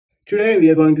Today we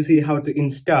are going to see how to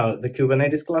install the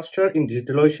Kubernetes cluster in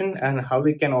DigitalOcean and how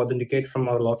we can authenticate from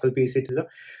our local PC to the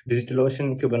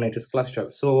DigitalOcean Kubernetes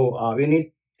cluster. So we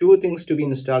need two things to be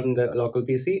installed in the local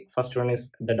PC. First one is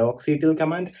the docctl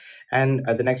command, and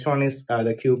the next one is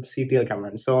the kubectl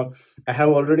command. So I have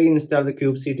already installed the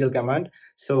kubectl command.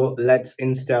 So let's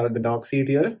install the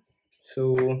docctl.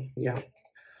 So yeah,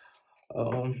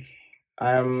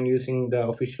 I am using the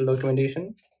official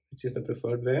documentation, which is the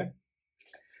preferred way.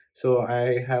 So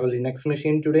I have a Linux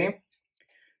machine today.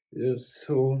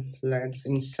 So let's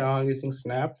install using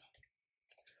snap.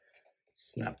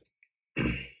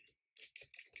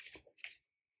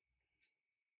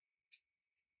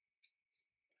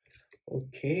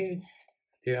 Okay,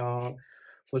 they are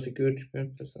for security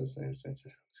purposes. Then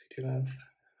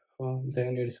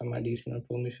there is some additional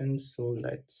permissions. So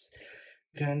let's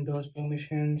grant those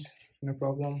permissions. No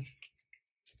problem.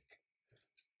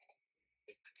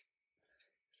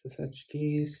 SSH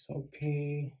keys.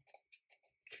 Okay,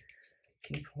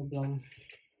 no problem.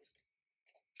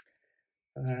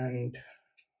 And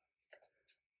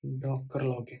Docker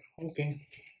login. Okay.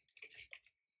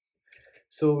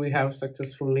 So we have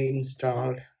successfully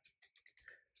installed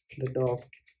the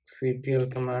docctl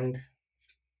command.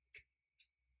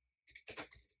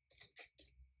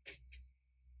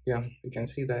 Yeah, you can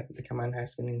see that the command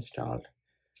has been installed.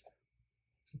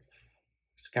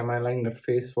 It's command line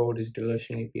interface for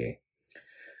DigitalOcean API.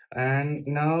 And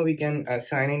now we can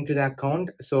sign into the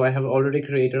account. So I have already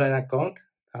created an account.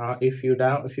 If you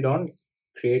don't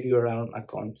create your own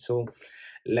account. So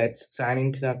let's sign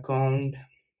into the account.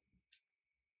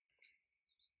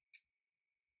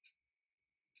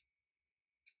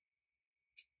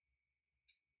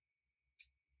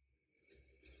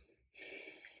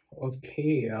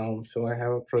 Okay, so I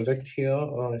have a project here.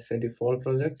 It's a default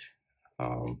project.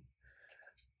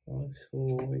 So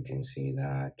we can see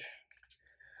that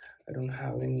I don't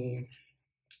have any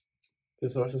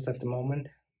resources at the moment.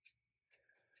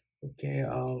 Okay,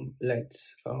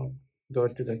 let's go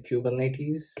to the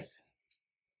Kubernetes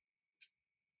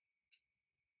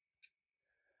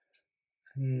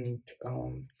and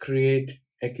create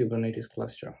a Kubernetes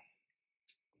cluster.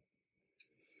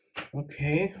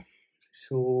 Okay,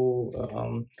 so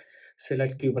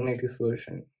select Kubernetes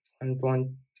version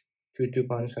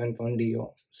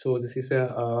 1.22.7.do. So this is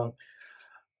a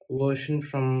version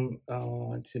from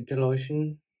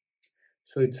DigitalOcean.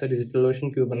 So it's a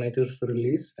DigitalOcean Kubernetes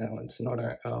release. It's not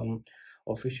a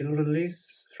official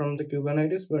release from the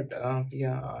Kubernetes, but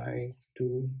yeah, I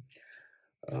do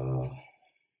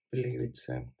believe it's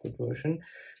a good version.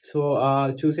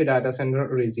 So choose a data center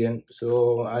region.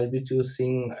 So I'll be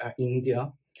choosing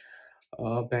India,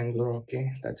 Bangalore.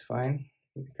 Okay, that's fine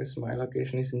because my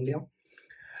location is India.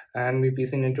 And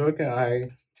VPC network,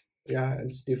 yeah,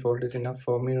 its default is enough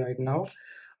for me right now.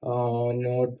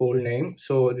 Node pool name.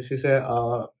 So this is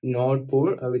a node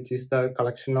pool, which is the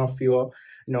collection of your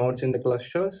nodes in the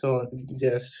cluster. So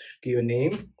just give a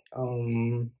name.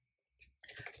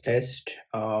 Test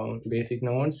basic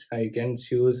nodes. I can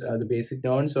choose the basic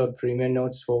nodes or premium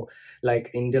nodes for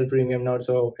like Intel premium nodes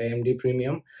or AMD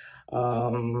premium.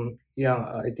 Yeah,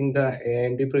 I think the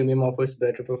AMD premium offers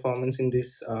better performance in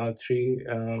these three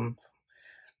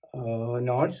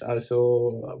nodes.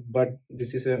 But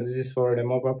this is for a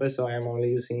demo purpose, so I am only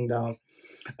using the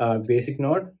basic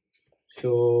node.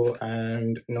 So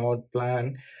and node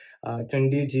plan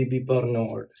 20 GB per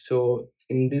node. So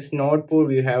in this node pool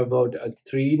we have about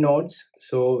 3 nodes,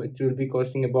 so it will be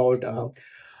costing about the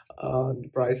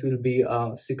price will be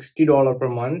 $60 per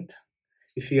month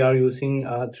if you are using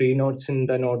 3 nodes in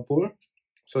the node pool.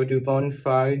 So 2.5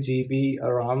 GB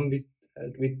RAM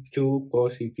with 2 core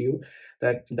CPU.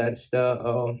 That's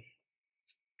the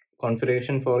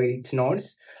configuration for each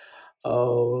nodes. I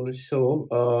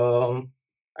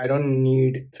don't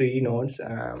need 3 nodes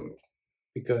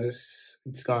because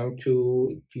it's going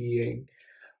to be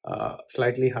a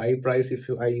slightly high price if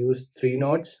I use 3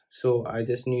 nodes. So I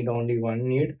just need only one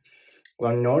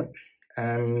node.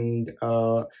 And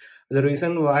the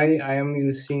reason why I am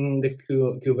using the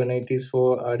Kubernetes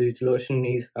for DigitalOcean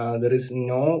is there is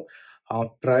no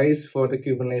price for the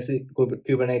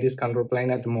Kubernetes control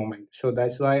plane at the moment. So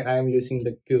that's why I am using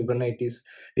the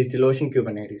DigitalOcean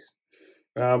Kubernetes.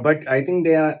 But I think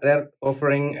they're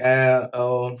offering a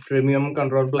premium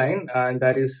control plane, and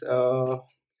that is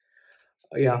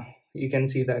yeah, you can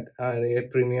see that the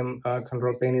premium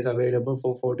control plane is available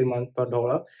for 40 months per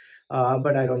dollar.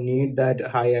 But I don't need that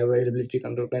high availability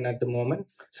control plane at the moment.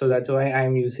 So that's why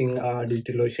I'm using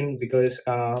DigitalOcean, because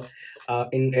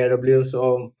in AWS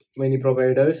or many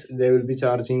providers, they will be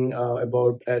charging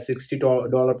about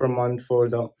 $60 per month for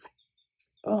the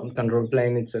control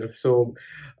plane itself. So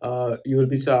you will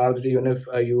be charged even if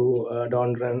you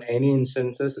don't run any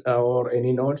instances or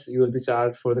any nodes. You will be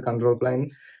charged for the control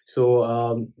plane.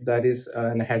 So that is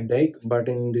a headache. But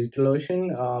in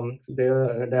DigitalOcean, they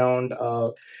don't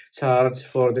charge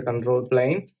for the control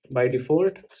plane by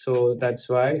default. So that's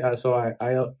why.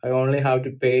 I only have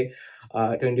to pay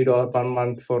 $20 per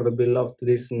month for the bill of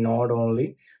this node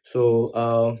only.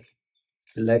 So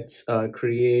let's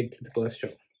create the cluster.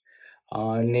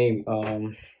 Name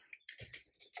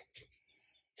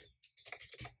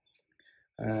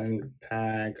and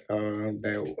tag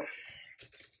dev.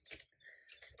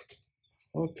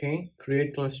 Okay,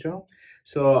 create cluster.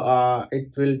 So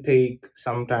it will take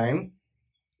some time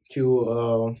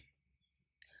to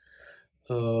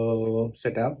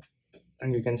set up,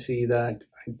 and you can see that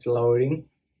it's loading.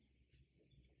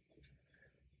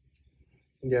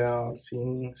 They are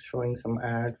seeing showing some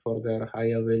ad for their high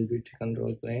availability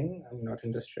control plane. I'm not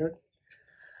interested.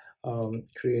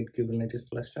 Create Kubernetes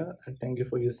cluster, and thank you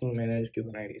for using manage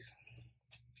Kubernetes.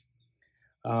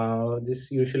 This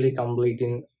usually complete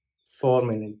in 4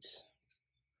 minutes.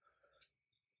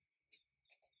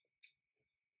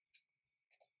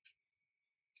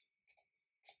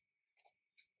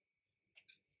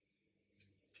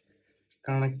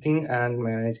 Connecting and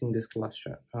managing this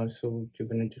cluster. Also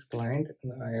Kubernetes client.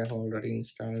 I have already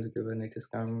installed the Kubernetes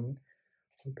command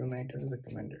automated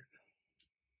recommended.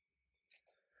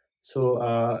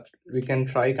 So we can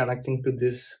try connecting to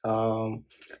this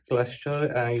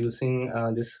cluster using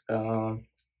this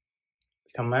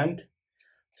command.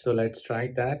 So let's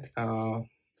try that.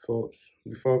 So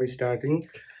before we starting,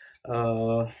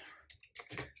 uh,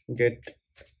 get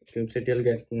kubectl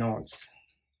get nodes.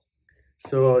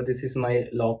 So this is my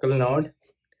local node.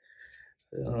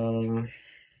 Um,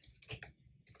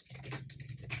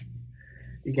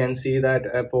 you can see that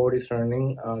a pod is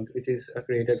running, which is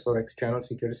created for external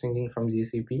security syncing from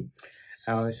GCP.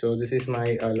 So this is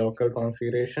my local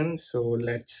configuration. So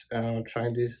let's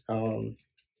try this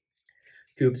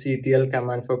kubectl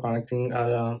command for connecting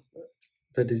the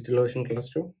DigitalOcean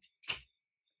cluster.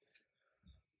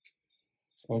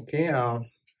 Okay,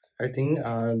 I think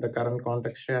the current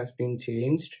context has been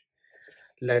changed.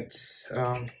 Let's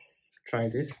try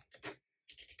this.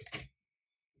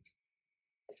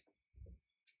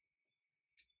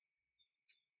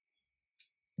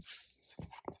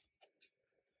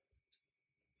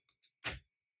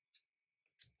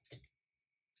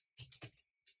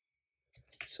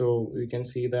 So you can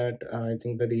see that I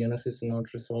think the DNS is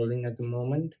not resolving at the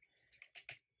moment.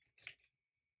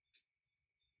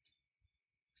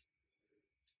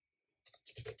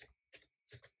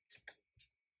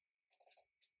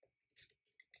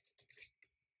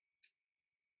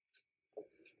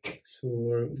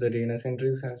 So the DNS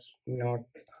entries has not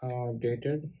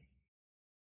updated.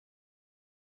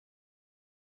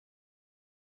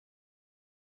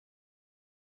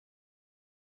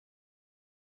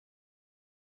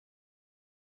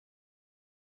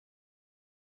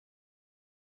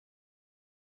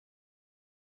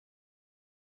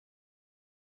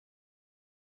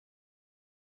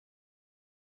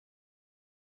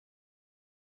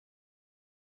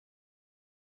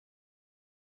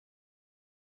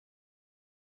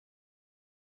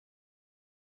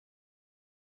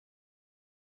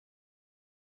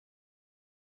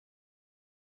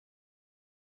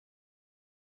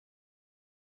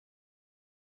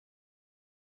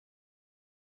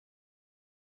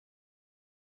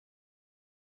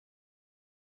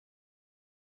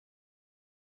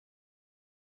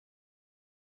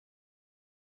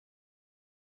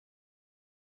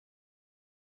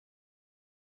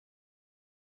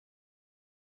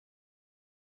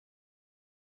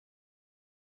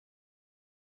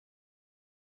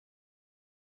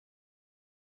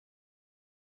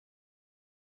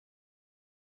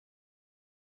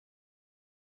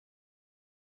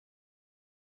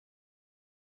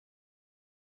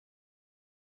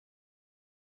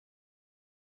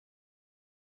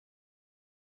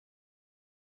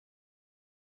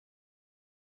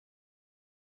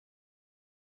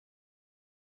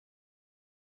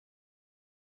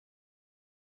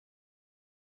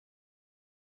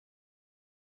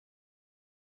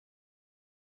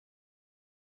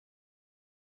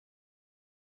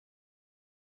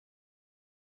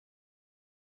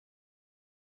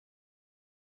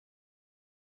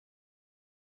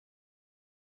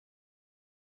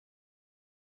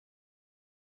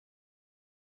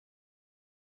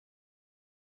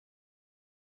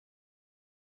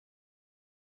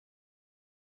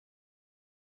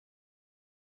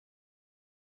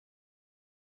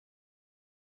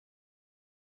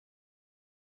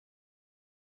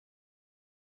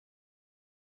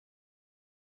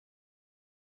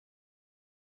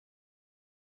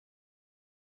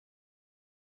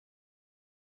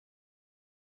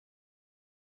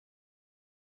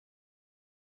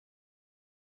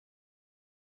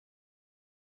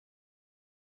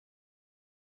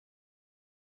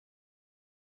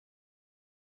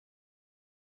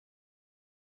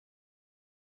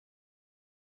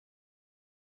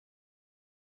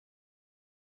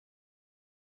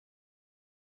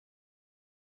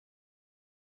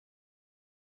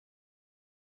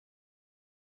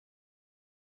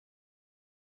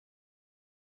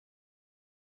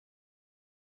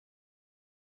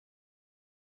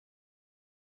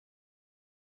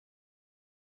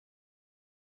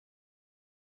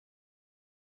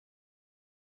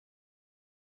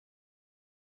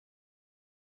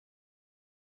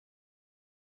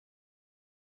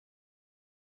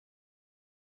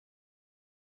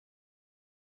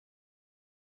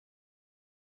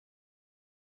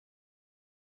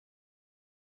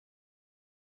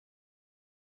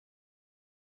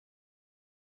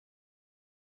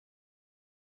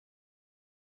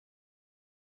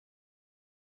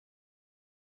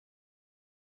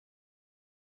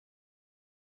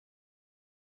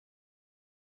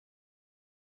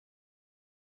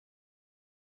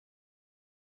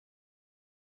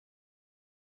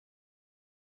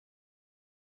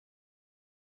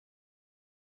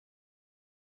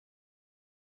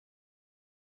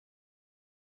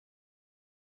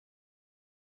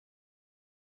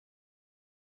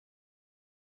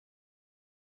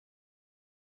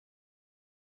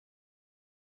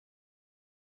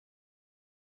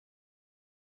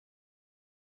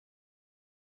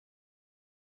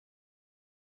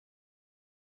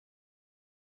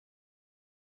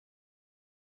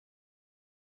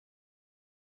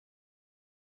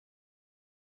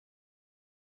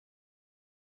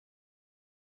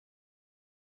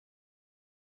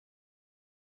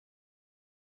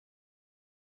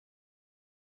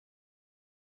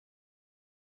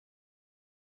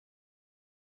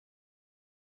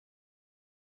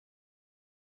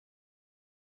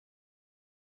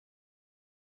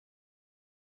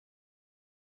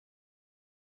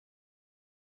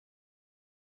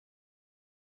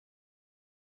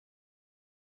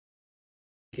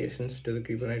 applications to the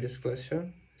Kubernetes cluster.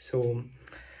 So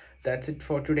that's it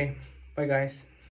for today. Bye guys.